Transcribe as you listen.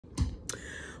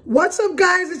What's up,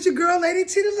 guys? It's your girl, Lady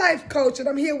T, the Life Coach, and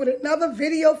I'm here with another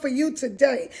video for you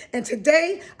today. And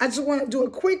today, I just want to do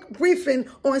a quick briefing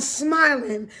on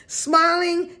smiling.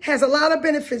 Smiling has a lot of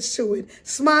benefits to it.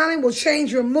 Smiling will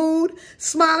change your mood.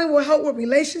 Smiling will help with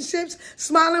relationships.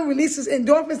 Smiling releases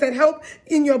endorphins that help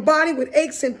in your body with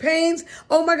aches and pains.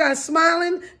 Oh my God,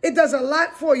 smiling, it does a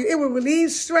lot for you. It will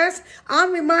relieve stress.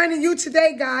 I'm reminding you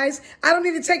today, guys, I don't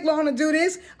need to take long to do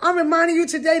this. I'm reminding you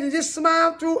today to just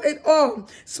smile through it all.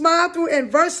 Smile through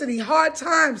adversity, hard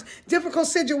times, difficult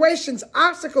situations,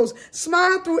 obstacles.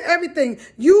 Smile through everything.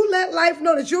 You let life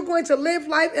know that you're going to live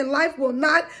life and life will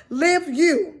not live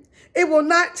you. It will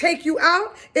not take you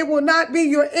out. It will not be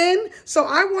your end. So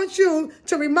I want you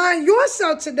to remind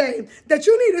yourself today that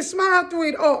you need to smile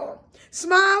through it all.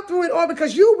 Smile through it all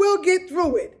because you will get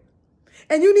through it.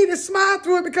 And you need to smile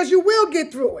through it because you will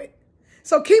get through it.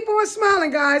 So keep on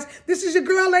smiling, guys. This is your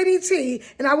girl, Lady T.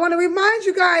 And I want to remind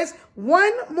you guys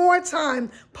one more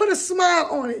time, put a smile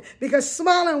on it because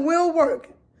smiling will work.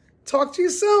 Talk to you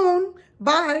soon.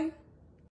 Bye.